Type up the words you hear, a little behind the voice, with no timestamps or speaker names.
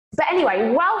But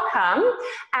anyway, welcome.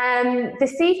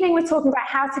 This evening we're talking about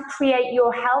how to create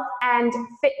your health and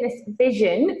fitness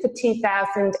vision for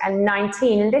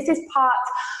 2019. And this is part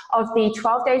of the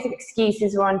 12 Days of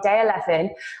Excuses. We're on day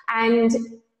 11. And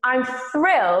I'm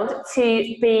thrilled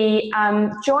to be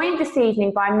joined this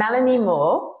evening by Melanie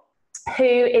Moore, who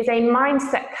is a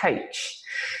mindset coach.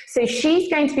 So she's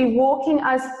going to be walking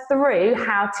us through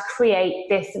how to create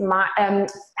this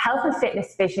health and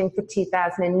fitness vision for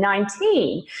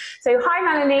 2019. So hi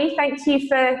Melanie, thank you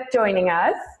for joining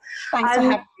us. Thanks for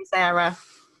having me, Sarah.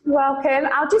 Welcome.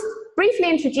 I'll just briefly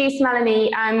introduce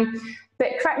Melanie, but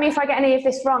correct me if I get any of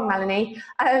this wrong, Melanie.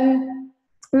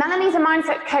 Melanie's a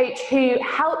mindset coach who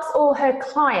helps all her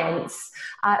clients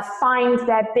find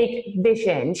their big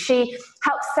vision. She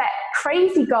helps set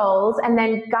crazy goals and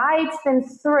then guides them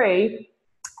through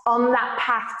on that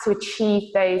path to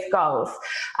achieve those goals.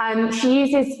 She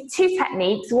uses two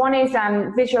techniques. One is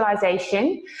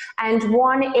visualization, and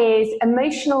one is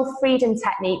emotional freedom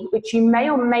technique, which you may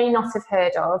or may not have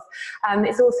heard of.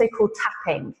 It's also called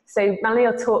tapping. So Melanie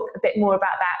will talk a bit more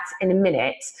about that in a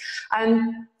minute.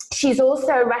 She's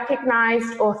also a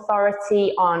recognised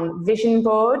authority on vision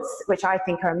boards, which I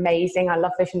think are amazing. I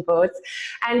love vision boards.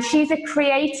 And she's a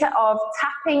creator of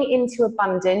Tapping into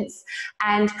Abundance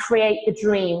and Create the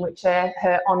Dream, which are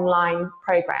her online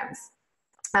programs.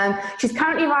 She's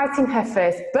currently writing her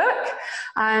first book.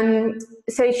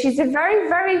 So she's a very,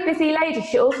 very busy lady.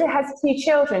 She also has 2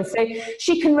 children. So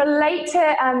she can relate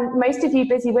to most of you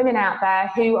busy women out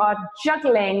there who are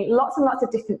juggling lots and lots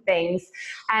of different things.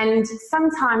 And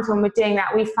sometimes when we're doing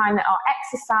that, we find that our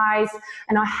exercise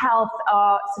and our health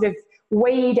are sort of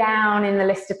way down in the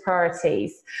list of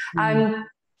priorities.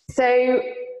 So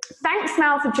thanks,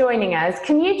 Mel, for joining us.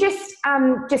 Can you just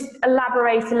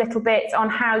elaborate a little bit on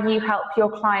how you help your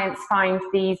clients find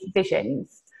these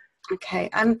visions? Okay.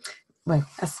 Well,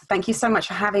 thank you so much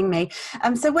for having me.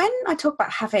 So when I talk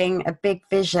about having a big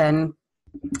vision,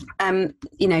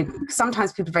 you know,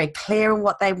 sometimes people are very clear on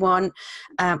what they want.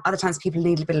 Other times people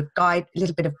need a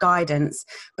little bit of guidance.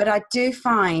 But I do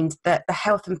find that the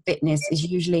health and fitness is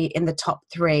usually in the top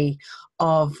 3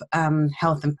 of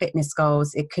health and fitness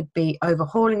goals. It could be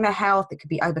overhauling their health. It could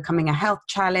be overcoming a health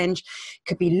challenge. It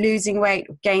could be losing weight,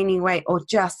 gaining weight, or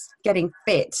just getting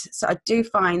fit. So I do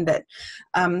find that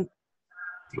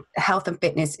health and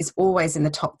fitness is always in the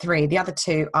top 3. The other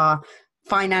 2 are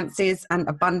finances and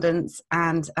abundance,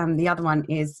 and the other one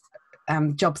is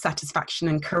job satisfaction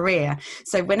and career.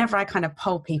 So whenever I kind of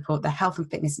poll people, the health and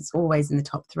fitness is always in the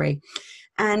top 3.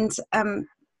 And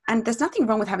there's nothing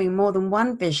wrong with having more than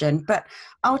one vision, but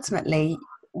ultimately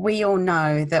we all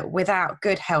know that without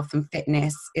good health and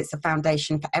fitness, it's a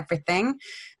foundation for everything.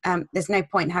 There's no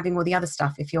point in having all the other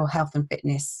stuff if your health and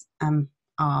fitness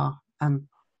are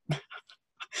I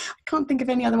can't think of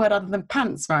any other word other than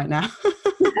pants right now.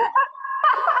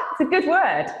 It's a good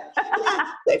word. Yeah.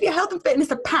 So if your health and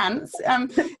fitness are pants,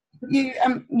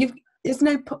 there's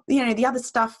no, you know, the other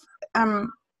stuff.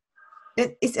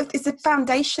 It's a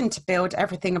foundation to build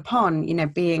everything upon. You know,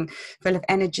 being full of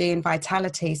energy and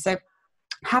vitality. So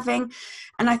and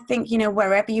I think, you know,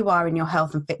 wherever you are in your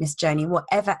health and fitness journey,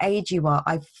 whatever age you are,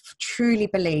 I truly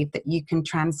believe that you can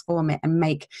transform it and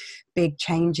make big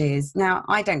changes. Now,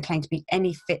 I don't claim to be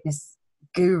any fitness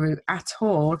guru at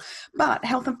all, but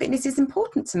health and fitness is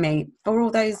important to me for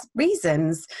all those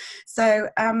reasons. So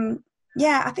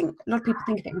yeah, I think a lot of people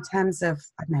think of it in terms of,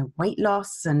 I don't know, weight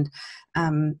loss, and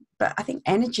but I think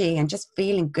energy and just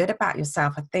feeling good about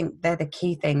yourself, I think they're the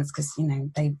key things, because, you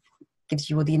know, they gives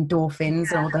you all the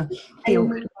endorphins, all the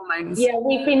feel-good hormones. Yeah,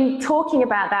 we've been talking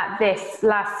about that this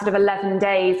last sort of 11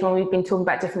 days when we've been talking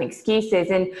about different excuses,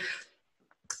 and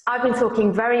I've been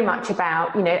talking very much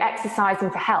about, you know, exercising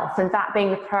for health and that being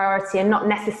the priority and not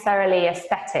necessarily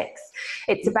aesthetics.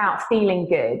 It's about feeling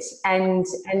good and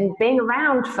being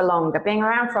around for longer, being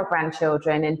around for our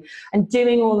grandchildren and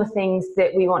doing all the things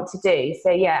that we want to do.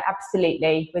 So yeah,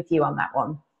 absolutely with you on that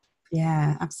one.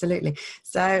 Yeah, absolutely.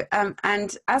 So,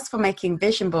 and as for making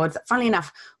vision boards, funnily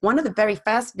enough, one of the very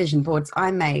first vision boards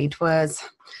I made was,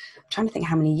 I'm trying to think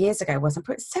how many years ago it was,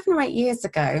 7 or 8 years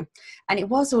ago. And it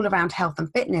was all around health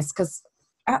and fitness, because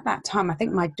at that time, I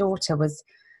think my daughter was,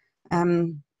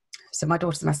 so my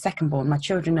daughter's my second born, my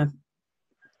children are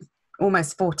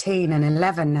almost 14 and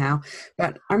 11 now.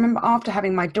 But I remember after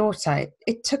having my daughter,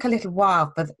 it took a little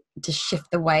while to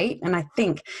shift the weight. And I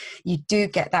think you do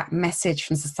get that message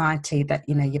from society that,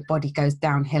 you know, your body goes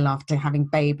downhill after having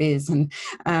babies. And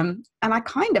I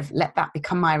kind of let that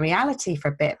become my reality for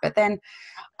a bit. But then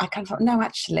I kind of thought, no,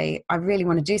 actually, I really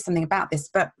want to do something about this.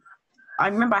 But I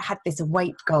remember I had this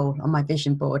weight goal on my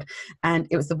vision board, and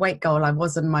it was the weight goal I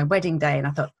was on my wedding day. And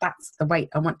I thought, that's the weight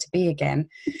I want to be again.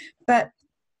 But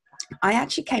I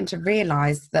actually came to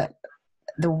realize that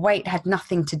the weight had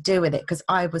nothing to do with it, because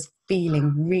I was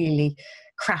feeling really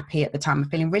crappy at the time. I'm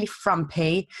feeling really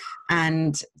frumpy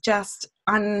and just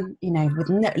with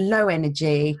low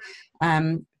energy,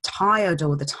 tired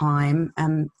all the time,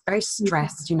 very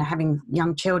stressed, having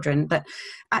young children. But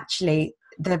actually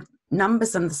the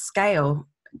numbers on the scale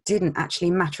didn't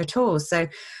actually matter at all. So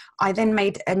I then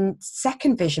made a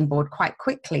second vision board quite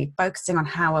quickly, focusing on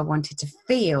how I wanted to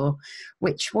feel,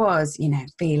 which was,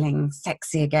 feeling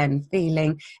sexy again,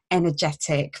 feeling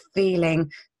energetic,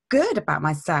 feeling good about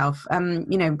myself,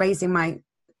 raising my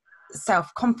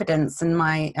self-confidence and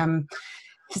my,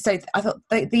 so I thought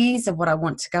these are what I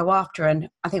want to go after. And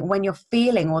I think when you're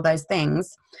feeling all those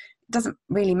things, it doesn't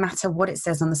really matter what it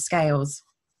says on the scales.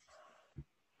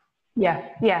 Yeah,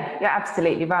 you're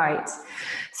absolutely right.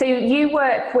 So you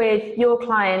work with your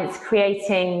clients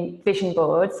creating vision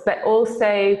boards, but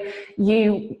also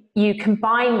you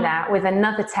combine that with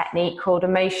another technique called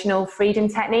emotional freedom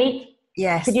technique.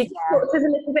 Yes. Could you talk to us a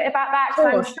little bit about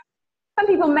that? Some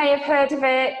people may have heard of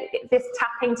it, this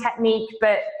tapping technique,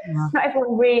 but not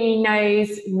everyone really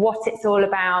knows what it's all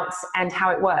about and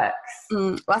how it works.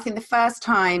 Well, I think the first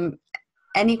time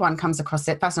anyone comes across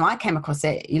it, first time I came across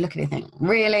it, you look at it and think,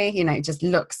 really? It just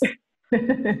looks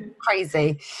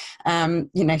crazy.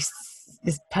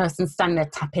 This person standing there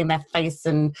tapping their face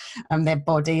and their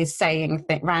body, saying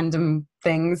random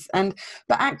things. But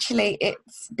actually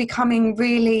it's becoming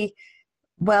really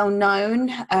well known.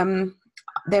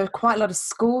 There are quite a lot of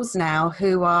schools now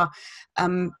who are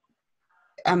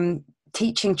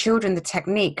teaching children the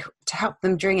technique to help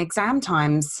them during exam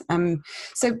times.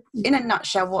 So in a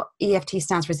nutshell, what EFT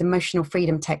stands for is emotional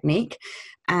freedom technique,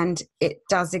 and it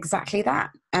does exactly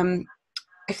that. If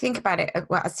you think about it,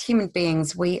 as human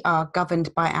beings, we are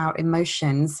governed by our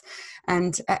emotions,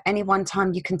 and at any one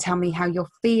time you can tell me how you're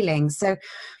feeling. So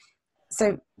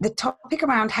the topic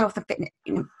around health and fitness,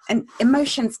 and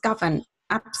emotions govern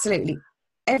absolutely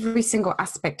every single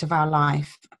aspect of our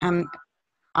life.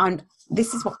 And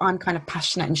this is what I'm kind of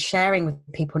passionate and sharing with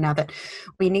people now, that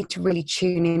we need to really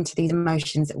tune into these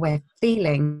emotions that we're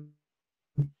feeling,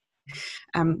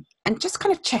 and just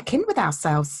kind of check in with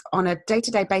ourselves on a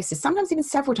day-to-day basis, sometimes even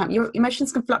several times. Your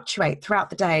emotions can fluctuate throughout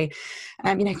the day.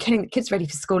 Getting the kids ready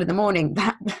for school in the morning,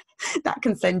 that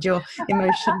can send your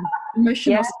emotional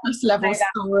stress levels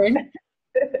soaring.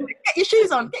 Get your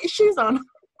shoes on.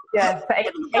 Yeah, for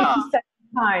 87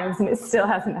 times and it still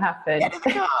hasn't happened. Get in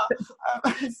the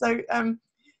car.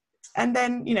 And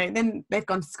then, then they've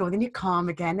gone to school, then you're calm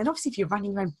again. And obviously if you're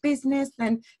running your own business,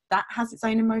 then that has its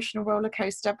own emotional roller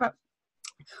coaster. But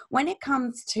when it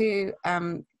comes to,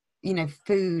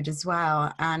 food as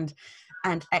well and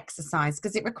exercise,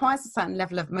 because it requires a certain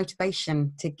level of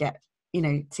motivation to get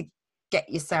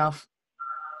yourself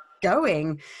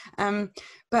going.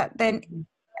 But then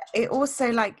it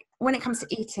also, like, when it comes to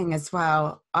eating as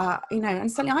well,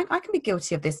 and certainly I can be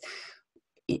guilty of this.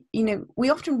 We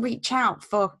often reach out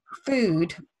for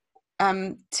food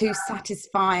to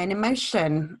satisfy an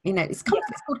emotion. It's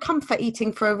called comfort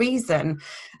eating for a reason.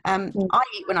 I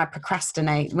eat when I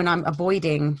procrastinate, when I'm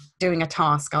avoiding doing a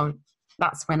task.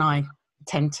 That's when I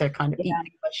tend to kind of eat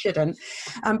things I shouldn't.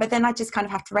 But then I just kind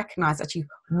of have to recognize, actually,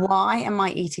 why am I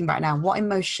eating right now? What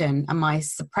emotion am I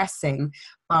suppressing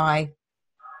by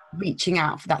reaching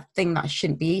out for that thing that I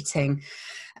shouldn't be eating?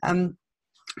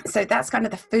 So that's kind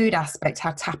of the food aspect,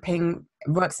 how tapping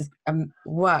works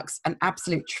an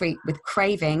absolute treat with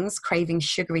craving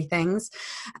sugary things.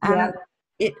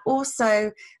 It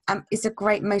also is a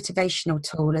great motivational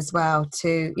tool as well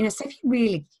to, so if you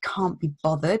really can't be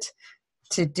bothered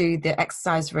to do the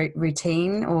exercise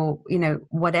routine, or,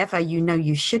 whatever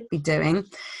you should be doing,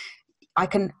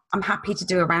 I'm happy to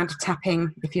do a round of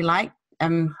tapping if you like.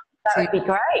 That would be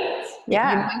great.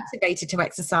 Yeah. You're motivated to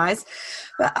exercise.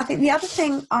 But I think the other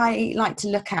thing I like to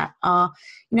look at are,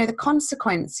 the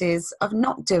consequences of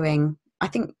not doing. I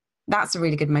think that's a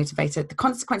really good motivator. The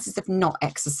consequences of not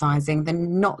exercising, the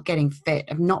not getting fit,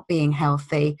 of not being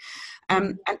healthy.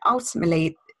 And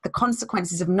ultimately, the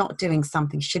consequences of not doing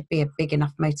something should be a big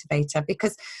enough motivator,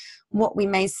 because what we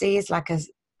may see is like a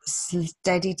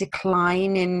steady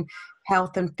decline in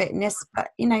health and fitness,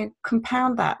 but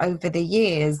compound that over the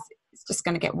years, it's just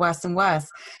going to get worse and worse.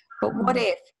 But what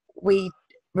if we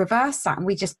reverse that and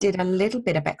we just did a little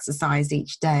bit of exercise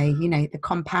each day? The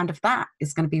compound of that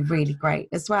is going to be really great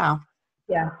as well.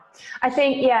 I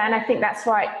think that's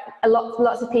right.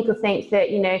 Lots of people think that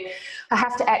I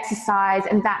have to exercise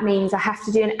and that means I have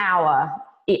to do an hour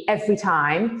every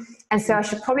time. And so I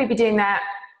should probably be doing that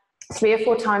 3 or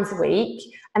 4 times a week.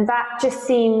 And that just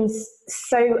seems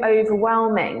so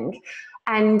overwhelming.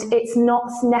 And it's not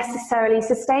necessarily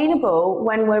sustainable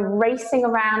when we're racing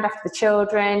around after the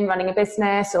children, running a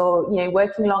business, or, you know,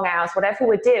 working long hours, whatever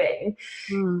we're doing,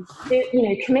 you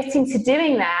know, committing to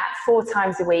doing that 4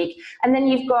 times a week. And then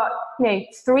you've got, you know,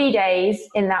 3 days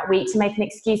in that week to make an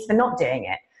excuse for not doing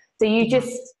it. So you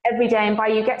just, every day, and by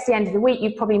you get to the end of the week,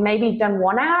 you've probably maybe done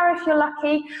 1 hour if you're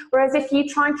lucky. Whereas if you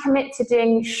try and commit to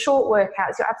doing short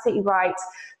workouts, you're absolutely right,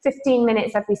 15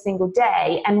 minutes every single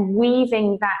day, and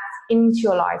weaving that into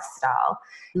your lifestyle,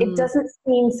 it doesn't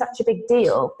seem such a big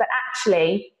deal. But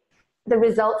actually, the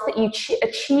results that you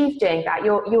achieve doing that,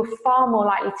 you're far more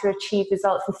likely to achieve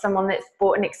results than someone that's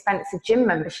bought an expensive gym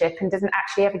membership and doesn't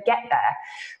actually ever get there.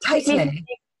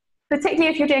 Particularly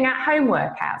if you're doing at-home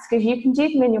workouts, because you can do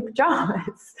them in your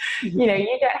pajamas. You know,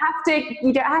 you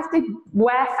don't have to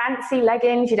wear fancy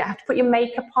leggings. You don't have to put your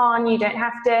makeup on. You don't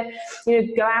have to, you know,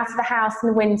 go out of the house in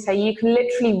the winter. You can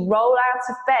literally roll out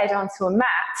of bed onto a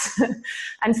mat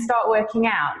and start working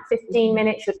out. 15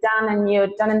 minutes, you're done, and you're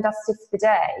done and dusted for the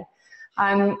day.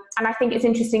 And I think it's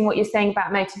interesting what you're saying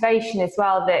about motivation as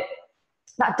well, that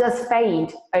does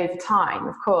fade over time,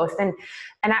 of course. And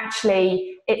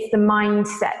actually, it's the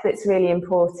mindset that's really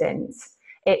important.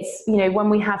 It's, you know, when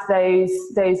we have those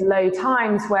low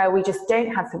times where we just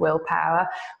don't have the willpower,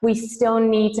 we still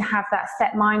need to have that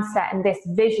set mindset and this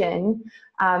vision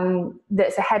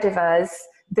that's ahead of us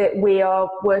that we are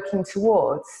working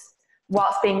towards,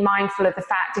 whilst being mindful of the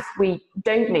fact if we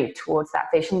don't move towards that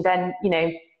vision, then, you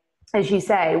know, as you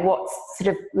say, what's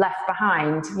sort of left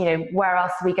behind? You know, where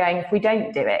else are we going if we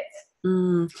don't do it?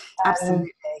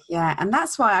 Absolutely, yeah. And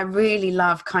that's why I really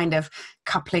love kind of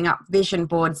coupling up vision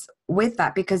boards with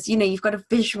that, because, you know, you've got a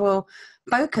visual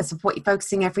focus of what you're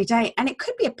focusing every day. And it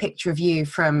could be a picture of you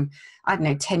from, I don't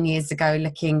know, 10 years ago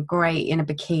looking great in a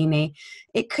bikini.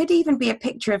 It could even be a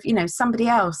picture of, you know, somebody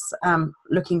else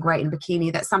looking great in a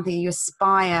bikini. That's something you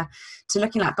aspire to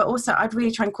looking like. But also I'd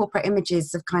really try and incorporate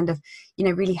images of kind of, you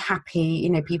know, really happy, you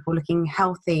know, people looking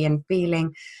healthy and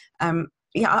feeling,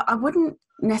 I wouldn't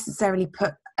necessarily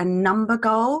put a number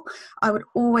goal. I would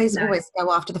always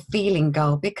go after the feeling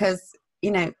goal, because,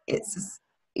 you know,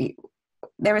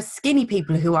 there are skinny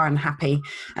people who are unhappy,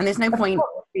 and there's no point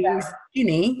being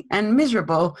skinny and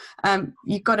miserable.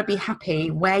 You've got to be happy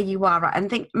where you are, and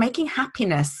think making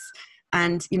happiness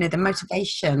and, you know, the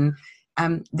motivation,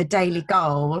 the daily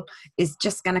goal is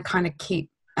just going to kind of keep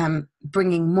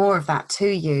bringing more of that to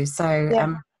you. So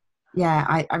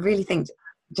I really think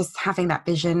just having that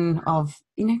vision of,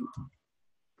 you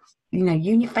know,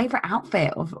 your favorite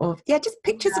outfit, of just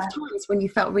pictures of times when you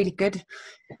felt really good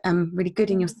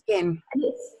in your skin.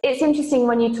 It's interesting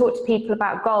when you talk to people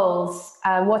about goals,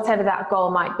 whatever that goal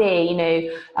might be. You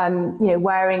know,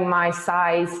 wearing my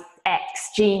size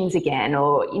X jeans again,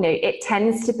 or, you know, it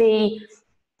tends to be,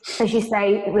 as you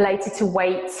say, related to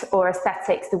weight or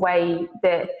aesthetics, the way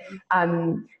that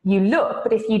you look.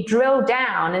 But if you drill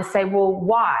down and say, well,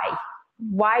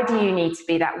 why do you need to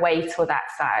be that weight or that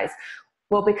size?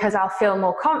 Well, because I'll feel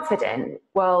more confident.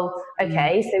 Well,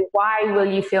 okay, so why will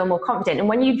you feel more confident? And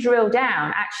when you drill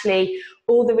down, actually,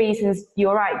 all the reasons,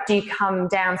 you're right, do come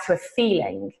down to a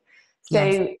feeling.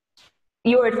 So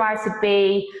your advice would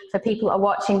be, for people that are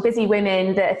watching, busy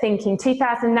women that are thinking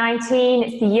 2019,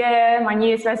 it's the year, my New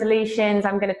Year's resolutions,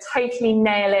 I'm going to totally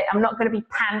nail it. I'm not going to be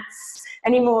pants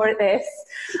anymore at this.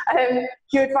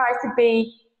 Your advice would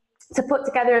be to put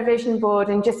together a vision board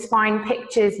and just find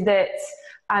pictures that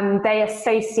they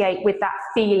associate with that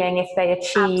feeling if they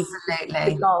achieve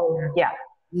the goal.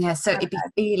 Yeah, so it'd be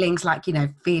feelings like, you know,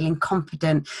 feeling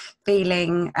confident,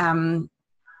 feeling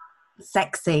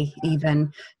sexy,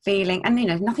 even feeling, and, you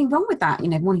know, nothing wrong with that, you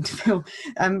know, wanting to feel,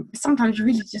 sometimes you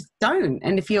really just don't.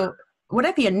 And if you're,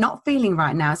 whatever you're not feeling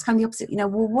right now, it's kind of the opposite, you know,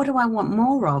 well, what do I want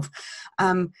more of? We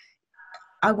want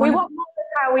more of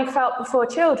how we felt before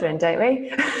children, don't we?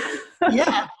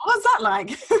 Yeah, what's that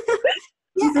like?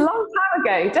 It's a long time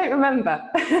ago, don't remember.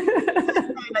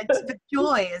 Like the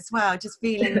joy as well, just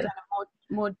feeling kind of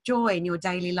more joy in your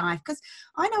daily life. Because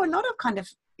I know a lot of kind of,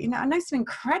 you know, I know some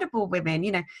incredible women,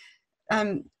 you know,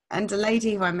 and a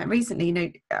lady who I met recently, you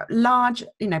know, large,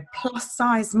 you know, plus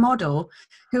size model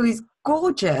who is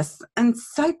gorgeous and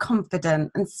so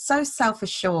confident and so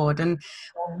self-assured, and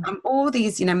all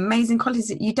these, you know, amazing qualities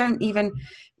that you don't even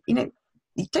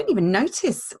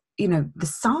notice, you know, the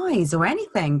size or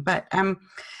anything. But and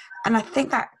I think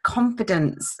that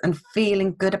confidence and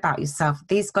feeling good about yourself,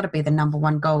 these got to be the number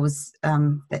one goals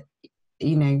that,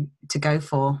 you know, to go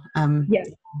for.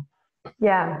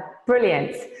 Yeah,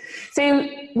 brilliant. So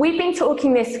we've been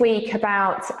talking this week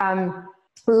about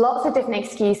lots of different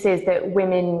excuses that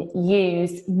women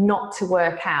use not to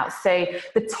work out. So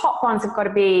the top ones have got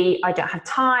to be, I don't have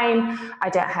time, I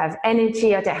don't have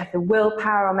energy, I don't have the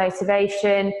willpower or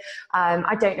motivation,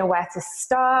 I don't know where to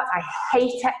start, I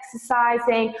hate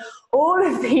exercising. All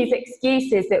of these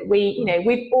excuses that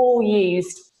we've all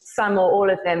used, some or all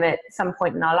of them at some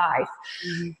point in our life.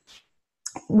 Mm-hmm.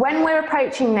 When we're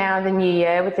approaching now the new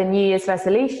year with the New Year's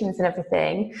resolutions and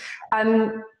everything,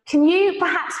 can you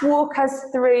perhaps walk us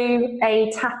through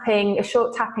a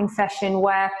short tapping session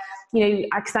where,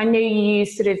 because I know you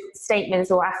use sort of statements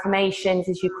or affirmations,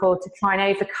 as you call, to try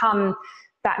and overcome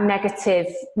that negative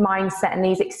mindset and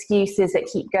these excuses that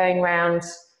keep going around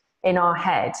in our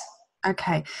head?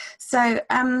 Okay, so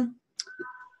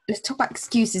let's talk about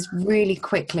excuses really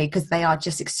quickly, because they are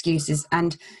just excuses,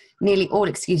 and nearly all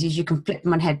excuses you can flip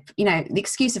them on head. The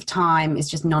excuse of time is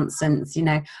just nonsense.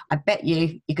 I bet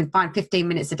you can find 15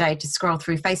 minutes a day to scroll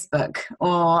through Facebook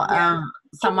or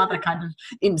some other kind of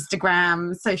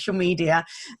Instagram, social media.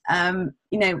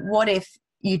 What if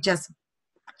you just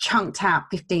chunked out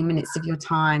 15 minutes of your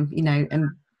time, and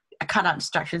cut out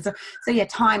distractions? So yeah,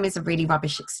 time is a really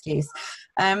rubbish excuse.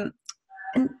 And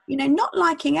not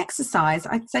liking exercise,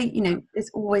 I'd say, there's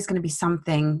always going to be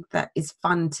something that is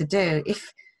fun to do.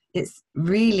 If it's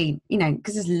really,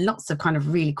 because there's lots of kind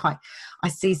of really I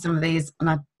see some of these, and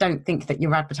I don't think that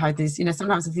you're advertising these,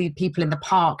 sometimes I see people in the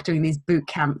park doing these boot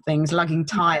camp things, lugging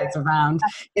tyres around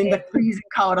in the freezing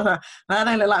cold. I thought, that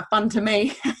don't look like fun to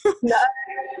me. No.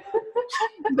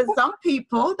 But some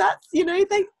people, that's,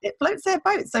 it floats their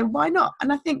boat, so why not?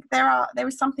 And I think there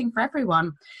is something for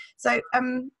everyone. So,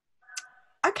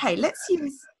 okay, let's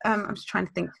use, I'm just trying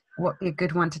to think what would be a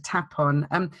good one to tap on.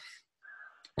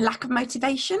 Lack of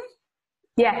motivation?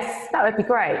 Yes, that would be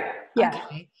great. Yeah.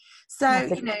 Okay. So,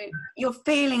 you're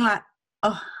feeling like,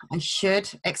 oh, I should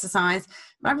exercise,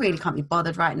 but I really can't be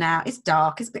bothered right now. It's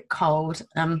dark, it's a bit cold.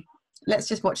 Let's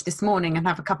just watch This Morning and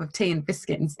have a cup of tea and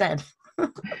biscuit instead.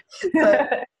 So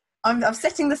I'm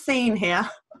setting the scene here.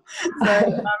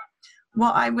 So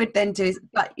what I would then do is,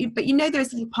 but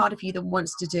there's a little part of you that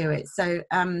wants to do it. So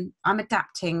I'm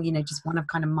adapting, just one of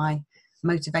kind of my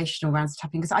motivational rounds of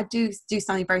tapping, because I do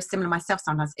something very similar myself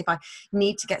sometimes. If I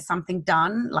need to get something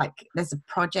done, like there's a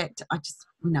project, I just,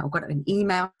 I've got an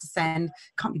email to send,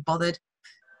 can't be bothered,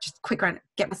 just quick round,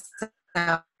 get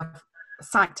myself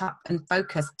psyched up and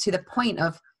focused to the point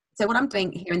of, so what I'm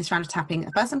doing here in this round of tapping,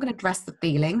 first I'm going to address the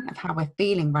feeling of how we're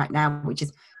feeling right now, which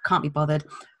is can't be bothered,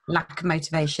 lack of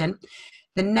motivation.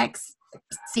 The next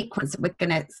sequence that we're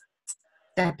going to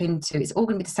step into, it's all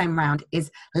going to be the same round,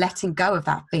 is letting go of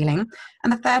that feeling.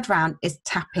 And the third round is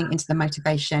tapping into the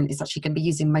motivation. It's actually going to be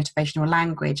using motivational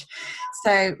language.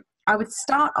 So I would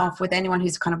start off with anyone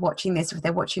who's kind of watching this, if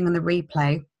they're watching on the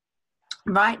replay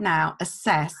right now,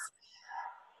 assess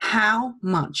how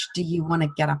much do you want to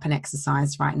get up and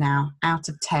exercise right now out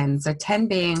of 10. So 10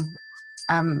 being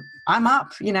I'm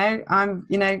up,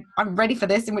 I'm ready for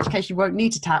this, in which case you won't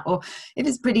need to tap. Or if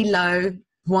it's pretty low,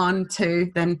 1,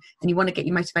 2, then and you want to get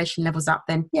your motivation levels up,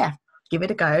 then yeah, give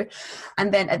it a go.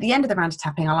 And then at the end of the round of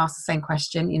tapping, I'll ask the same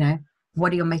question,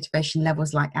 what are your motivation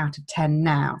levels like out of 10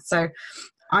 now? So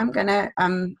I'm gonna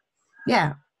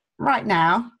right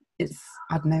now it's,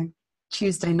 I don't know,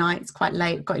 Tuesday night, it's quite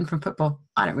late, got in from football,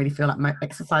 I don't really feel like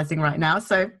exercising right now,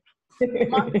 so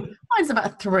mine's about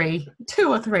a 3, 2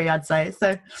 or 3 I'd say.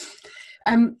 So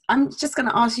I'm just going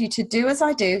to ask you to do as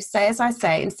I do, say as I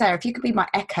say, and Sarah, if you could be my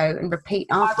echo and repeat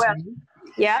after me.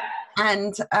 Yeah.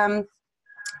 And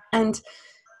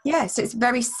yeah, so it's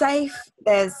very safe.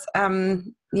 There's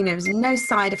there's no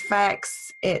side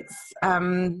effects. It's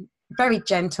very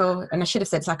gentle, and I should have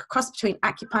said it's like a cross between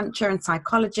acupuncture and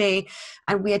psychology.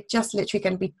 And we are just literally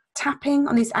going to be tapping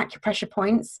on these acupressure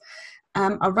points.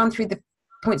 I'll run through the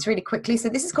points really quickly. So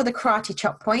this is called the karate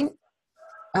chop point.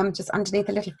 Just underneath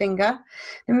the little finger.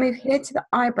 Then move here to the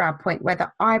eyebrow point, where the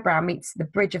eyebrow meets the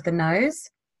bridge of the nose.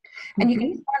 And you can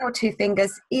use 1 or 2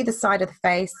 fingers either side of the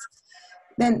face.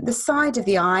 Then the side of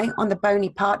the eye on the bony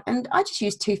part, and I just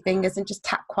use 2 fingers and just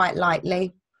tap quite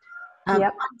lightly.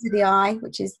 Under the eye,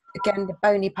 which is again the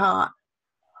bony part,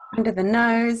 under the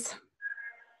nose,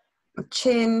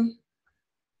 chin,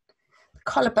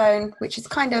 collarbone, which is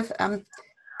kind of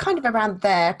around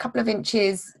there, a couple of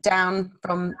inches down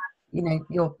from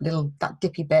your little, that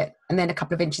dippy bit, and then a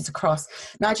couple of inches across.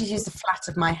 Now I just use the flat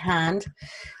of my hand.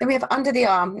 Then we have under the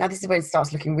arm. Now this is where it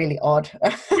starts looking really odd.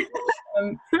 Kind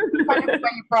of where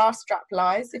your bra strap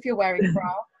lies, if you're wearing a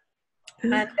bra.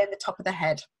 And then the top of the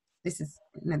head. This is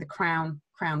the crown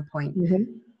point.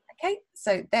 Okay,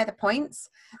 so they're the points.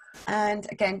 And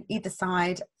again, either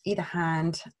side, either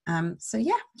hand. So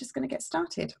yeah, just going to get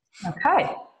started.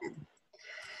 Okay.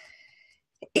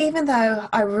 Even though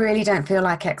I really don't feel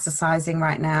like exercising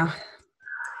right now.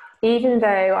 Even though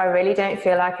I really don't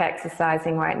feel like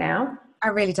exercising right now. I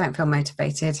really don't feel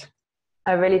motivated.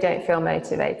 I really don't feel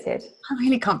motivated. I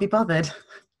really can't be bothered.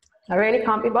 I really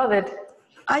can't be bothered.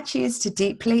 I choose to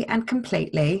deeply and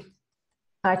completely.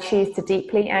 I choose to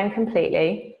deeply and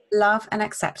completely. Love and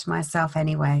accept myself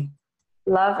anyway.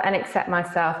 Love and accept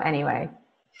myself anyway.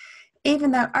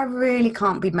 Even though I really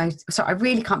can't be I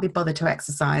really can't be bothered to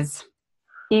exercise.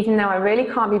 Even though I really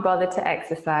can't be bothered to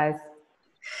exercise.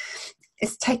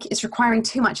 It's requiring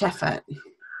too much effort.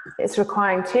 It's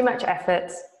requiring too much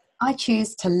effort. I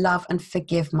choose to love and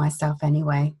forgive myself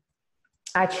anyway.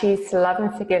 I choose to love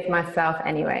and forgive myself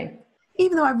anyway.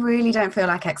 Even though I really don't feel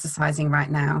like exercising right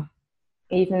now.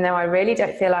 Even though I really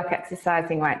don't feel like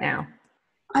exercising right now.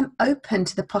 I'm open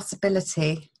to the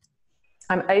possibility.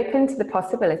 I'm open to the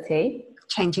possibility. Of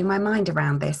changing my mind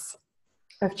around this.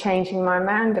 Of changing my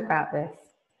mind about this.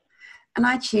 And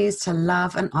I choose to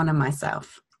love and honour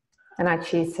myself. And I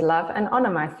choose to love and honour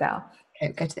myself.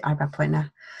 Okay, go to the eyebrow point now.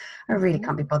 I really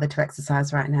can't be bothered to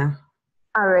exercise right now.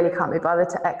 I really can't be bothered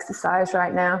to exercise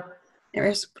right now.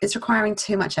 It's requiring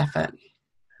too much effort.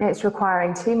 It's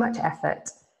requiring too much effort.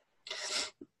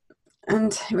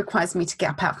 And it requires me to get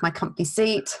up out of my comfy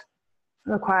seat.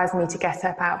 It requires me to get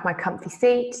up out of my comfy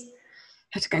seat.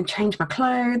 I have to go and change my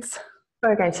clothes.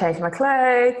 Or go and change my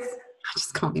clothes. I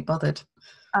just can't be bothered.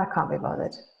 I can't be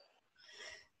bothered.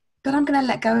 But I'm going to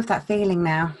let go of that feeling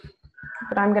now.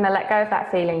 But I'm going to let go of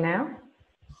that feeling now.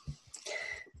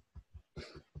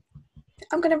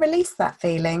 I'm going to release that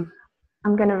feeling.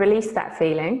 I'm going to release that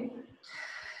feeling.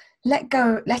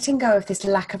 Letting go of this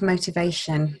lack of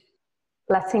motivation.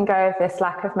 Letting go of this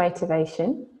lack of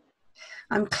motivation.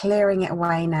 I'm clearing it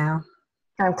away now.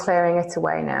 I'm clearing it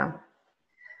away now.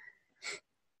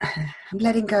 I'm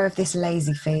letting go of this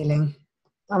lazy feeling.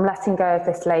 I'm letting go of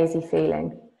this lazy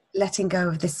feeling. Letting go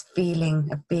of this feeling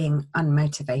of being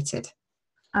unmotivated.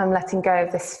 I'm letting go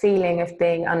of this feeling of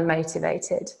being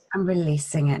unmotivated. I'm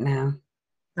releasing it now.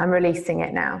 I'm releasing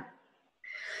it now.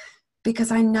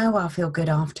 Because I know I'll feel good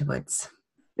afterwards.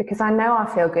 Because I know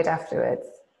I'll feel good afterwards.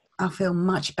 I'll feel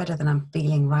much better than I'm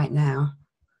feeling right now.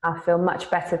 I'll feel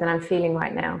much better than I'm feeling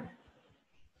right now.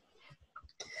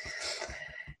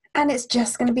 And it's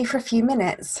just going to be for a few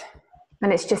minutes.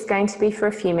 And it's just going to be for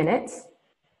a few minutes.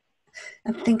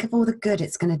 And think of all the good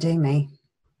it's going to do me.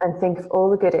 And think of all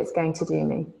the good it's going to do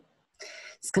me.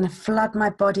 It's going to flood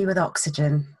my body with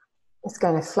oxygen. It's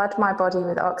going to flood my body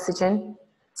with oxygen.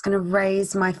 It's going to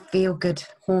raise my feel-good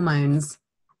hormones.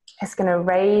 It's going to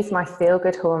raise my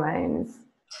feel-good hormones.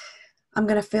 I'm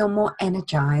going to feel more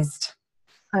energized.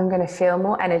 I'm going to feel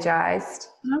more energized.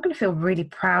 And I'm going to feel really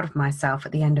proud of myself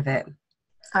at the end of it.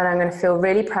 And I'm going to feel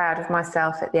really proud of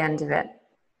myself at the end of it.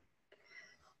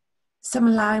 So I'm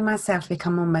allowing myself to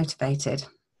become more motivated.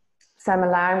 So I'm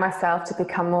allowing myself to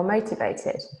become more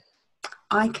motivated.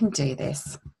 I can do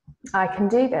this. I can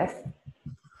do this.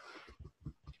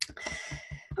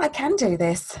 I can do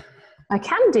this. I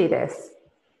can do this.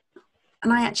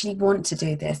 And I actually want to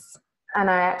do this. And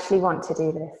I actually want to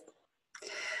do this.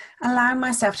 Allowing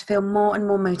myself to feel more and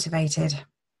more motivated.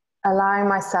 Allowing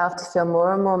myself to feel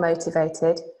more and more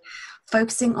motivated.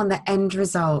 Focusing on the end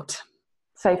result.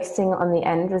 Focusing on the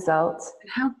end result.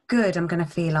 And how good I'm going to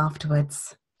feel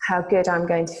afterwards. How good I'm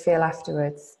going to feel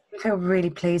afterwards. I feel really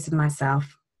pleased with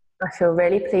myself. I feel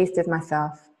really pleased with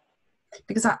myself.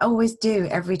 Because I always do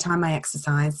every time I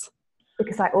exercise.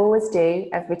 Because I always do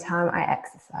every time I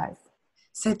exercise.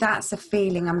 So that's the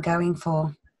feeling I'm going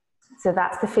for. So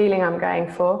that's the feeling I'm going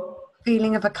for.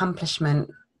 Feeling of accomplishment.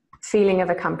 Feeling of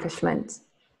accomplishment.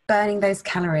 Burning those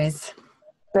calories.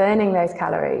 Burning those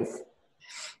calories.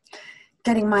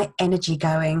 Getting my energy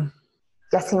going.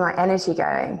 Getting my energy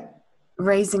going.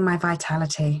 Raising my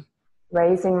vitality.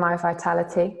 Raising my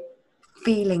vitality.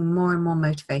 Feeling more and more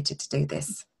motivated to do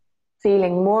this.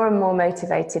 Feeling more and more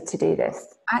motivated to do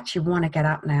this. I actually want to get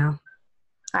up now.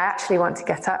 I actually want to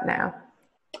get up now.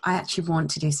 I actually want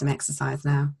to do some exercise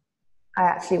now. I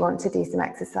actually want to do some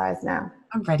exercise now.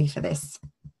 I'm ready for this.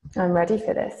 I'm ready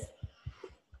for this.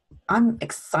 I'm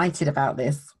excited about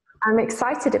this. I'm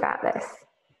excited about this.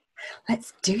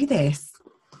 Let's do this.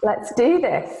 Let's do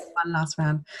this. One last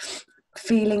round.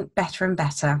 Feeling better and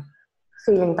better.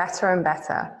 Feeling better and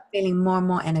better. Feeling more and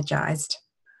more energized.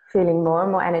 Feeling more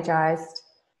and more energized.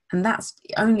 And that's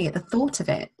only at the thought of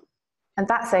it. And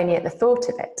that's only at the thought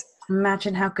of it.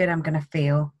 Imagine how good I'm going to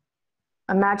feel.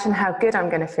 Imagine how good I'm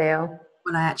going to feel.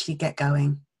 When I actually get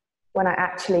going. when I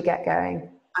actually get going.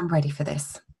 I'm ready for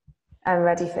this. I'm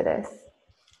ready for this.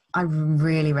 I'm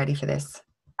really ready for this.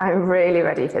 I'm really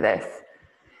ready for this.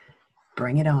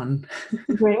 Bring it on.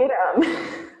 Bring it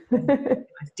on.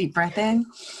 Deep breath in.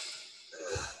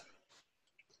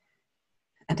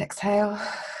 And exhale.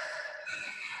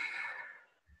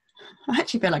 I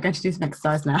actually feel like going to do some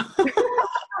exercise now.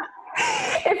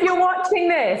 If you're watching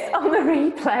this on the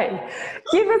replay,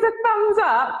 give us a thumbs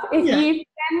up if you've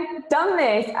then done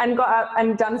this and got up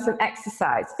and done some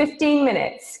exercise. 15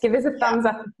 minutes. Give us a thumbs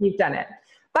up if you've done it.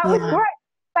 That was great.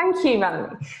 Thank you,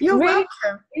 Melanie. You're really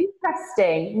welcome.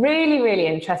 Interesting. Really, really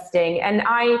interesting. And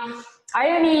I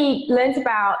only learned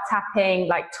about tapping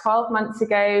like 12 months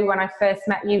ago when I first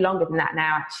met you, longer than that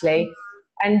now, actually.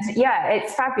 And yeah,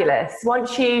 it's fabulous.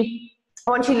 Once you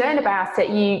learn about it,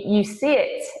 you see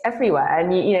it everywhere,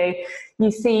 and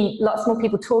you see lots more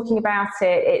people talking about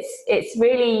it. It's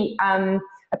really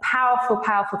a powerful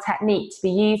technique to be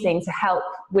using to help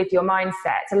with your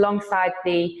mindset, alongside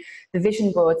the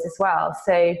vision boards as well.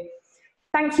 So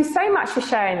thank you so much for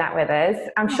sharing that with us.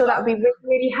 I'm sure that would be really,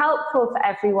 really helpful for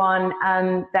everyone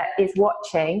that is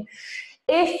watching.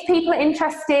 If people are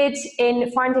interested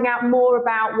in finding out more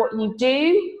about what you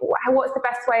do, what's the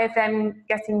best way of them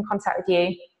getting in contact with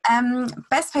you?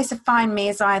 Best place to find me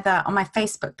is either on my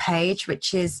Facebook page,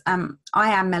 which is I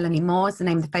am Melanie Moore is the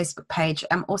name of the Facebook page.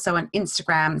 Also on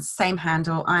Instagram, same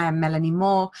handle, I am Melanie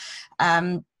Moore.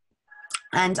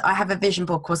 And I have a vision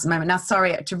board course at the moment. Now,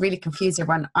 sorry to really confuse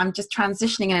everyone. I'm just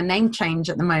transitioning in a name change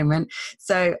at the moment.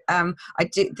 So I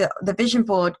do the vision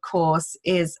board course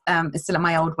is still at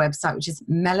my old website, which is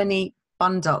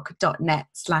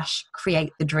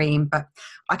melaniebundock.net/create the dream. But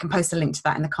I can post a link to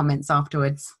that in the comments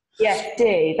afterwards. Yes,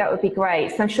 do. That would be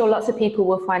great. So I'm sure lots of people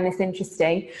will find this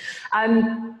interesting.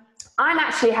 I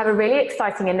actually have a really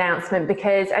exciting announcement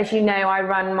because, as you know, I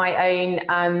run my own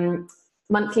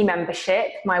monthly membership,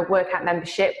 my workout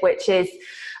membership, which is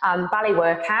ballet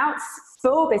workouts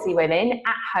for busy women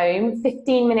at home,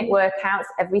 15-minute workouts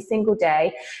every single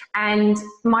day. And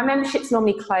my membership's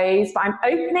normally closed, but I'm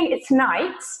opening it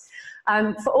tonight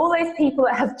for all those people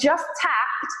that have just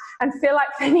tapped and feel like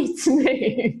they need to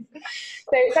move.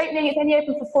 So it's only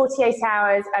open for 48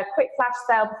 hours, a quick flash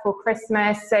sale before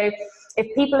Christmas. So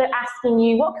if people are asking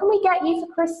you, what can we get you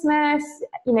for Christmas?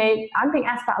 I'm being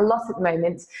asked that a lot at the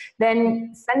moment.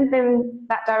 Then send them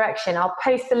that direction. I'll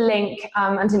post the link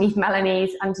underneath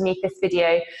this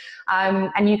video.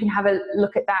 And you can have a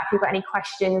look at that. If you've got any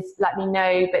questions, let me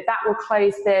know. But that will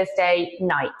close Thursday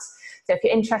night. So if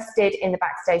you're interested in the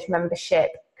Backstage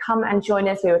membership, come and join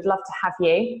us. We would love to have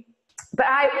you. But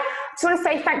I just want to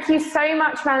say thank you so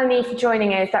much, Melanie, for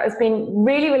joining us. That has been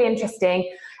really, really interesting.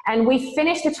 And we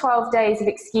finish the 12 Days of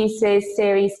Excuses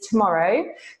series tomorrow.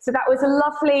 So that was a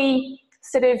lovely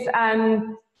sort of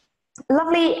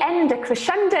lovely end, a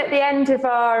crescendo at the end of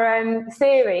our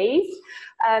series,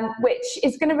 which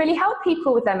is going to really help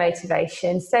people with their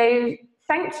motivation. So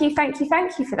thank you for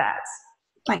that.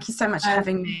 Thank you so much for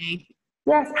having me.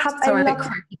 Yes, sorry, a bit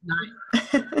croaky tonight.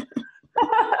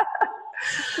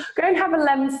 Go and have a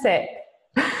lemon sip.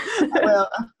 I will.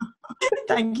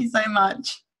 Thank you so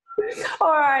much.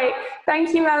 All right.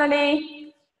 Thank you,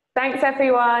 Melanie. Thanks,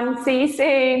 everyone. See you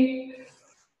soon.